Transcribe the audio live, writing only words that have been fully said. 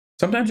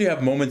Sometimes you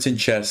have moments in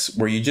chess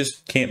where you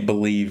just can't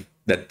believe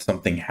that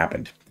something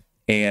happened.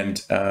 And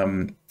I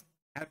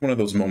had one of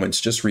those moments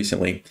just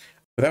recently.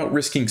 Without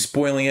risking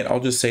spoiling it,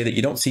 I'll just say that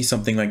you don't see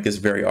something like this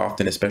very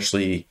often,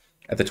 especially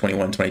at the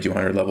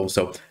 2200 level.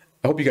 So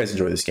I hope you guys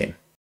enjoy this game.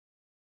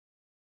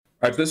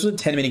 All right, so this was a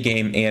 10-minute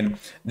game, and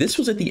this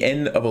was at the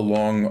end of a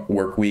long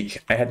work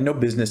week. I had no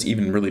business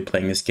even really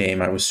playing this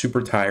game. I was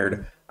super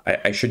tired.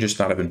 I should just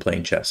not have been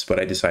playing chess, but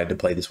I decided to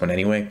play this one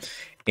anyway.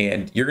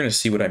 And you're going to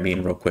see what I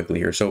mean real quickly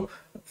here. So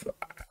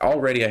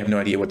already I have no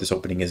idea what this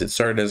opening is. It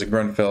started as a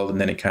Grunfeld,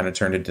 and then it kind of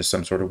turned into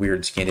some sort of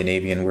weird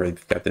Scandinavian where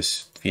you've got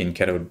this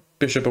fianchetto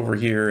bishop over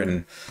here,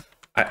 and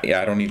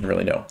I don't even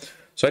really know.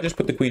 So I just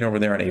put the queen over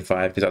there on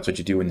a5 because that's what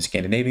you do in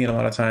Scandinavian a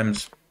lot of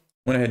times.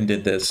 Went ahead and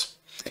did this,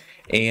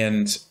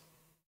 and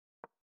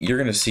you're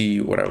going to see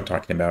what I'm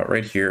talking about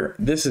right here.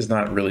 This is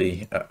not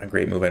really a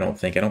great move, I don't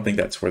think. I don't think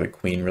that's where the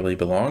queen really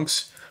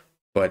belongs,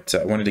 but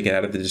I wanted to get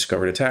out of the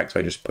discovered attack,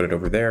 so I just put it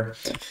over there.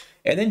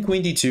 And then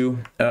queen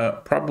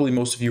d2. Probably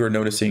most of you are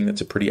noticing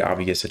that's a pretty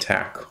obvious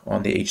attack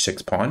on the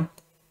h6 pawn.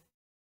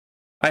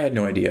 I had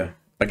no idea.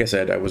 Like I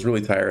said, I was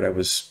really tired. I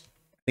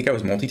think I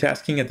was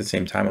multitasking at the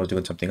same time. I was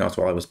doing something else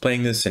while I was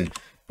playing this. And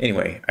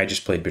anyway, I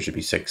just played bishop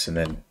e6 and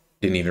then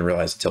didn't even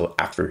realize until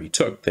after he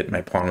took that my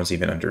pawn was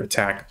even under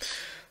attack.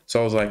 So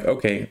I was like,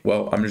 okay,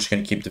 well, I'm just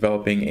going to keep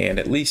developing. And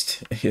at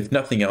least, if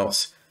nothing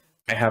else,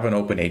 I have an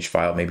open H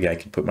file. Maybe I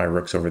can put my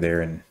rooks over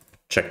there and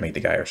checkmate the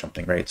guy or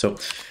something, right? So,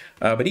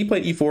 but he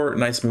played e4,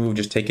 nice move,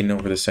 just taking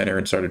over the center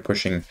and started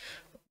pushing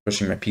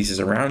my pieces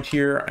around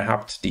here. I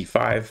hopped to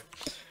d5.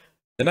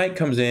 The knight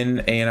comes in,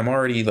 and I'm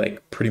already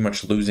like pretty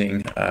much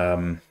losing.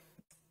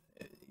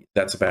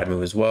 That's a bad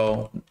move as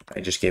well.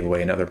 I just gave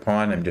away another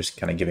pawn. I'm just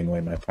kind of giving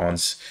away my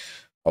pawns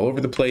all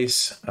over the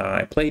place.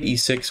 I played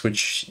e6,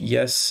 which,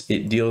 yes,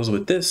 it deals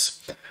with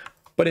this,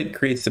 but it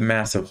creates a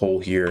massive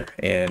hole here.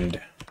 And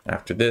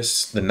after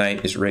this, the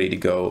knight is ready to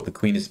go. The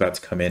queen is about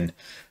to come in.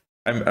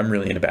 I'm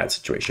really in a bad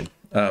situation.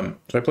 So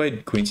I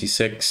played queen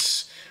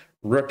c6,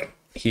 rook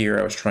here.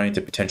 I was trying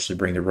to potentially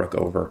bring the rook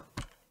over.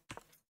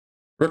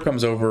 Rook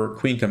comes over,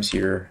 queen comes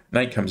here,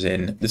 knight comes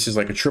in. This is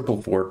like a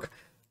triple fork.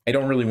 I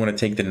don't really want to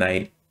take the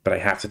knight, but I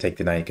have to take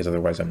the knight because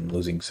otherwise I'm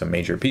losing some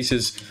major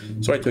pieces.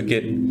 So I took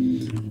it,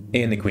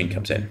 and the queen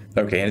comes in.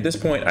 Okay, and at this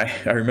point,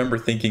 I remember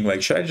thinking,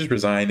 like, should I just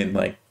resign and,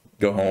 like,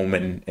 go home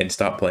and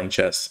stop playing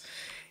chess?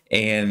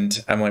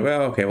 And I'm like,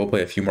 well, okay, we'll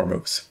play a few more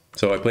moves.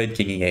 So I played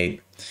king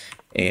e8,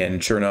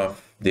 and sure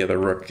enough, the other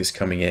rook is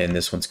coming in.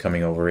 This one's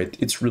coming over.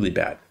 It's really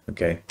bad,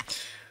 okay?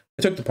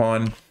 I took the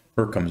pawn,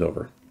 rook comes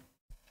over.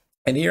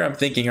 And here I'm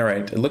thinking, all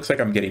right, it looks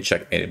like I'm getting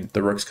checkmated.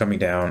 The rook's coming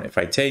down. If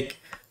I take,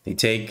 they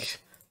take.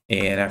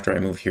 And after I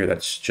move here,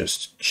 that's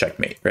just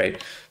checkmate,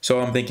 right? So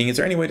I'm thinking, is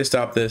there any way to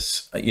stop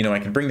this? You know, I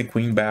can bring the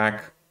queen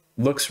back.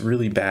 Looks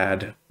really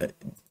bad.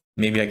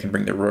 Maybe I can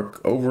bring the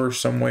rook over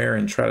somewhere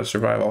and try to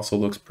survive. Also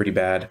looks pretty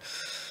bad.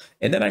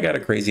 And then I got a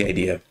crazy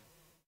idea.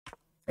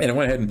 And I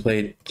went ahead and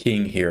played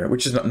king here,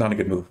 which is not a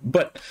good move.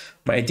 But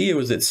my idea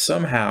was that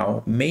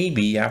somehow,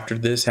 maybe after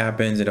this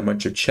happens and a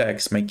bunch of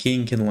checks, my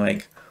king can,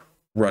 like,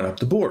 run up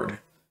the board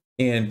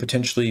and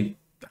potentially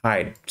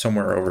hide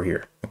somewhere over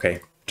here, okay?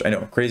 I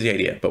know, crazy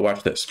idea, but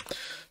watch this.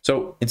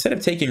 So instead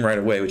of taking right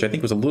away, which I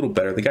think was a little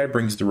better, the guy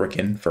brings the rook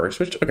in first,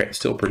 which, okay,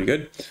 still pretty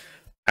good.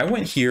 I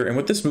went here, and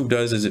what this move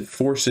does is it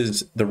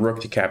forces the rook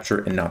to capture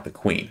and not the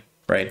queen,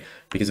 right?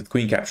 Because if the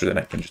queen captures, then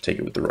I can just take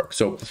it with the rook.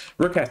 So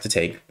rook has to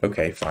take,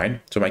 okay, fine.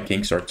 So my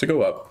king starts to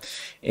go up,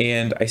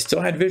 and I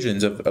still had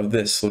visions of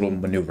this little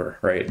maneuver,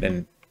 right?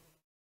 And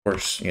of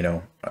course, you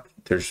know,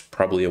 there's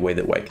probably a way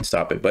that white can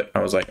stop it, but I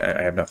was like,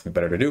 I have nothing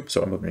better to do,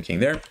 so I'm moving the king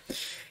there.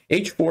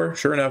 H4,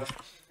 sure enough,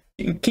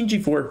 king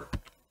g4,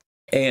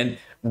 and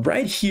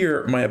right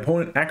here, my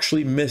opponent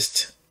actually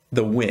missed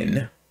the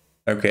win.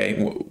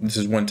 Okay, well, this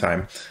is one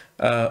time.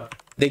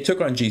 They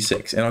took on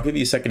g6, and I'll give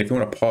you a second if you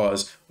want to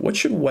pause. What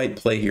should white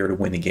play here to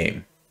win the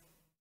game?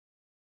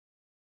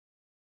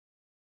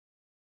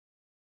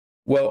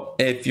 Well,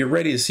 if you're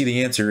ready to see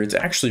the answer, it's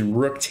actually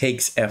rook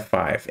takes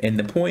f5, and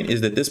the point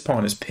is that this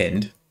pawn is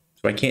pinned,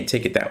 so I can't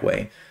take it that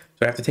way. So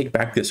I have to take it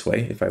back this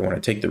way if I want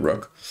to take the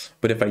rook.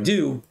 But if I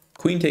do,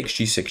 queen takes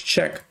g6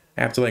 check.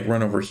 I have to, like,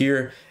 run over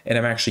here, and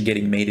I'm actually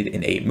getting mated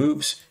in 8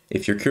 moves.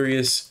 If you're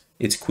curious,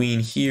 it's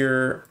queen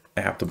here.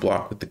 I have to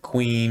block with the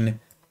queen.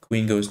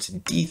 Queen goes to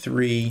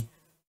d3.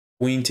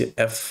 Queen to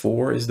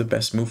f4 is the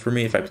best move for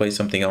me. If I play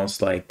something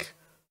else like,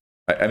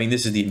 I mean,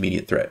 this is the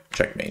immediate threat,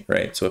 checkmate,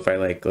 right? So if I,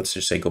 like, let's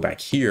just say go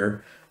back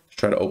here,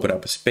 try to open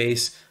up a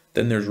space,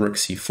 then there's rook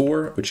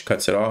c4, which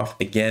cuts it off.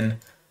 Again,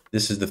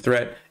 this is the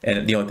threat,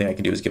 and the only thing I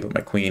can do is give up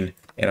my queen,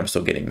 and I'm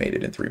still getting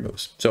mated in 3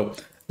 moves. So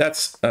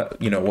that's,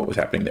 you know, what was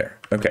happening there.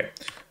 Okay.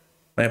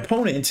 My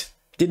opponent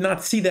did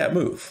not see that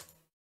move.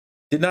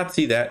 Did not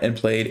see that and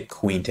played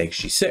queen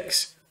takes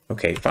g6.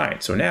 Okay, fine.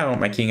 So now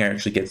my king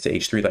actually gets to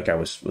h3 like I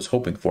was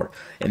hoping for.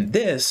 And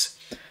this,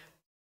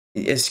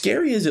 as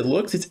scary as it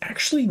looks, it's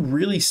actually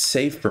really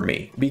safe for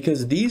me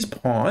because these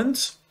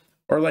pawns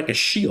are like a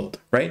shield,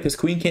 right? Because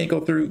queen can't go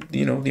through,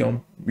 you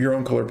know, your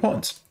own color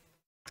pawns.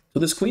 So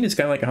this queen is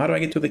kind of like, how do I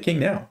get to the king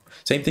now?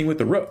 Same thing with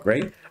the rook,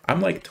 right?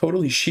 I'm like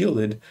totally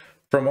shielded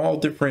from all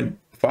different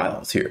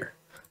files here.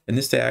 And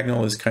this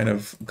diagonal is kind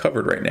of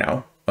covered right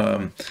now.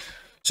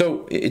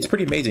 So it's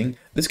pretty amazing.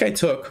 This guy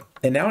took,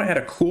 and now I had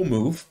a cool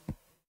move.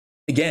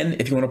 Again,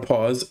 if you want to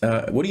pause,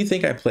 what do you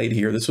think I played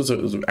here? This was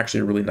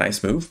actually a really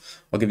nice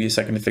move. I'll give you a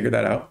second to figure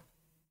that out.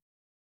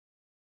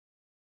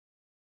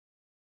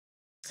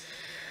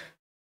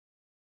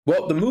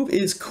 Well, the move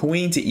is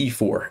queen to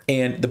e4.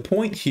 And the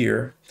point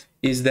here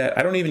is that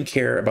I don't even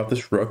care about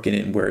this rook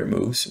and where it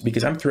moves,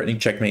 because I'm threatening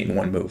checkmate in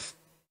one move.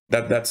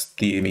 That's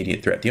the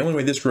immediate threat. The only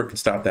way this rook can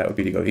stop that would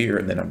be to go here,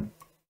 and then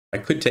I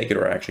could take it,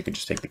 or I actually could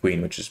just take the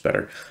queen, which is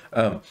better.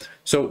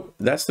 So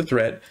that's the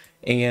threat,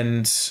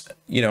 and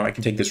you know, I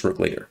can take this rook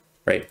later,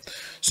 right?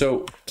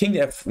 So king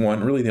to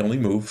f1, really the only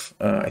move.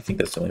 I think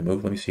that's the only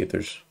move. Let me see if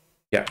there's,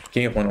 yeah,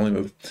 king f1 only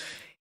move.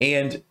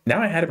 And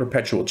now I had a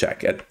perpetual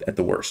check at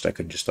the worst. I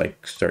could just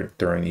like start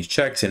throwing these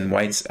checks, and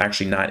white's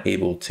actually not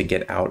able to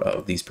get out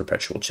of these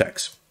perpetual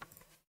checks.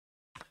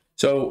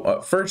 So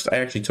first I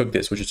actually took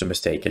this, which is a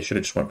mistake. I should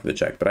have just went for the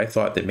check, but I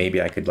thought that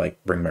maybe I could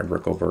like bring my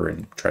rook over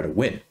and try to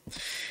win.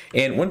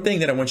 And one thing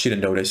that I want you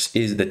to notice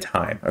is the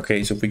time.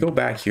 Okay, so if we go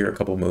back here a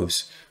couple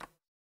moves,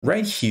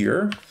 right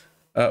here,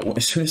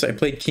 as soon as I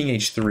played king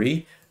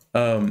h3,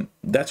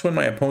 that's when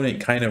my opponent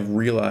kind of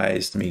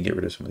realized, let me get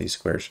rid of some of these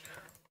squares.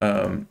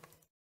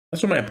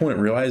 That's when my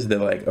opponent realized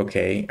that, like,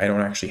 okay, I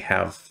don't actually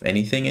have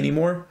anything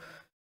anymore.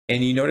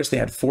 And you notice they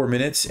had 4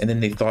 minutes, and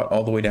then they thought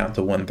all the way down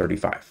to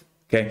 1:35.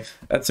 Okay,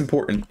 that's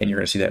important, and you're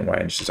going to see that in why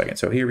in just a second.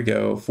 So here we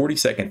go, 40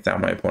 seconds now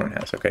my opponent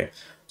has. Okay,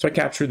 so I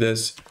captured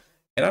this,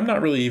 and I'm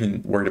not really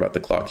even worried about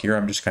the clock here.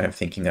 I'm just kind of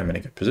thinking I'm in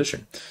a good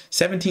position.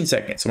 17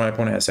 seconds. So my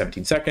opponent has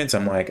 17 seconds.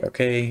 I'm like,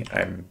 okay,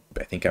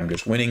 I think I'm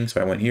just winning. So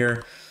I went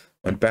here,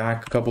 went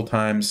back a couple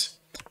times,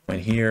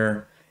 went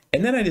here,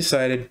 and then I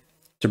decided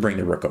to bring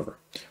the rook over,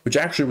 which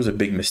actually was a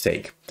big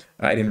mistake.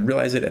 I didn't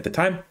realize it at the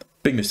time.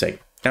 Big mistake.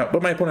 Now,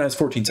 but my opponent has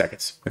 14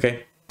 seconds.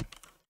 Okay.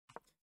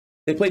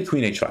 They played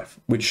queen h5,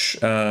 which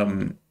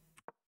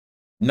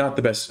not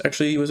the best.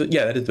 Actually, was it?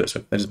 Yeah, that is the best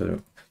one. That is the best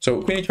one.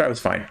 So queen h5 was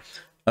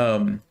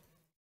fine.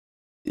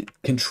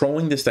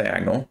 Controlling this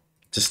diagonal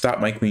to stop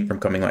my queen from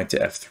coming like to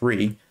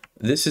f3.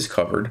 This is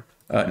covered.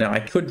 Now I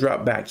could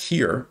drop back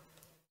here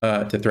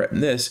to threaten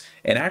this,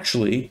 and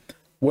actually,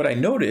 what I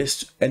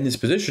noticed in this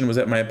position was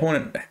that my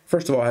opponent,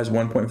 first of all, has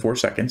 1.4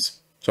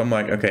 seconds. So I'm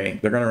like, okay,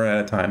 they're going to run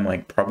out of time,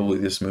 like probably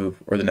this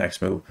move or the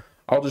next move.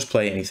 I'll just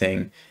play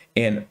anything.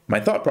 And my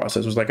thought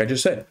process was like I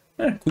just said,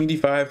 queen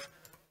d5,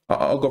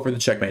 I'll go for the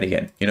checkmate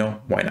again. You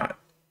know, why not?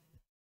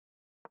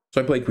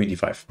 So I played queen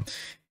d5.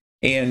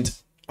 And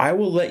I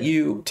will let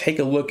you take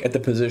a look at the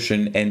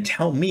position and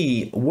tell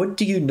me, what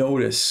do you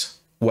notice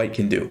white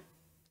can do?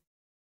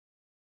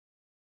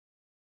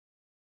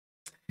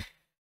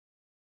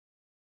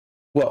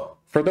 Well,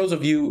 for those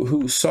of you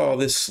who saw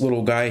this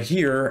little guy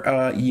here,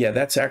 yeah,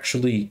 that's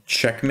actually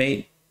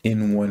checkmate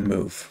in one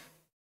move.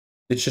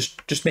 It's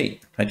just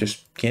mate. I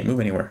just can't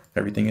move anywhere.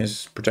 Everything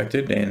is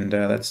protected, and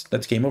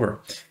that's game over.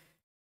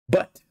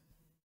 But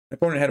my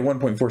opponent had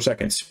 1.4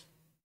 seconds.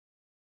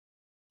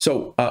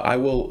 So I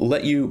will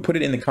let you put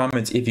it in the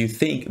comments if you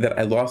think that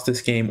I lost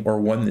this game or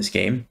won this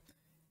game.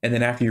 And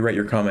then after you write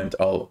your comment,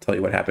 I'll tell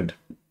you what happened.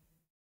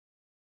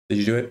 Did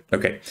you do it?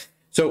 Okay.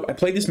 So I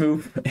played this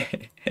move,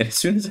 and as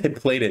soon as I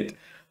played it,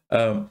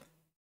 I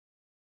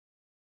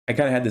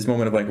kind of had this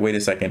moment of like, wait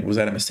a second, was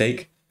that a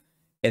mistake?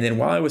 And then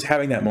while I was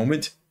having that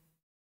moment,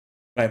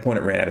 my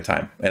opponent ran out of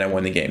time, and I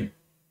won the game.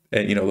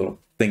 And, you know, a little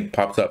thing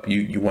pops up,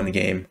 you won the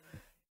game.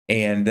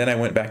 And then I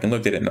went back and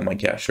looked at it, and I'm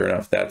like, yeah, sure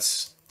enough,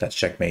 that's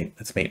checkmate.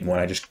 That's mate in one.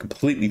 I just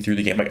completely threw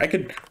the game. Like I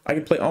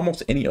could play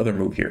almost any other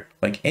move here,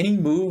 like any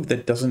move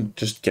that doesn't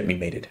just get me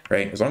mated,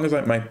 right? As long as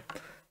my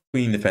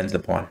queen defends the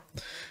pawn.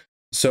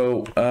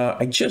 So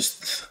I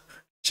just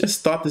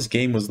thought this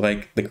game was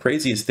like the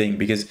craziest thing,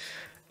 because,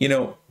 you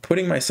know,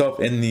 putting myself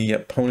in the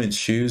opponent's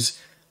shoes,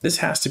 this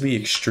has to be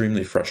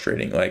extremely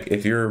frustrating. Like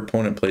if your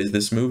opponent plays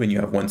this move and you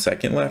have 1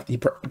 second left, he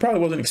probably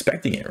wasn't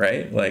expecting it,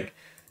 right? Like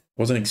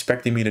wasn't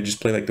expecting me to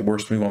just play like the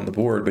worst move on the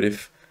board. But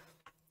if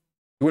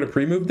you would have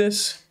pre-moved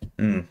this,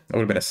 that would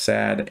have been a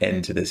sad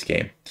end to this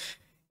game.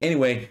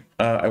 Anyway,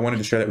 I wanted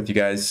to share that with you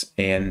guys,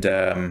 and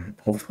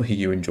hopefully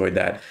you enjoyed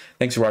that.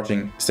 Thanks for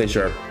watching. Stay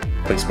sharp,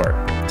 play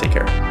smart, take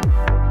care.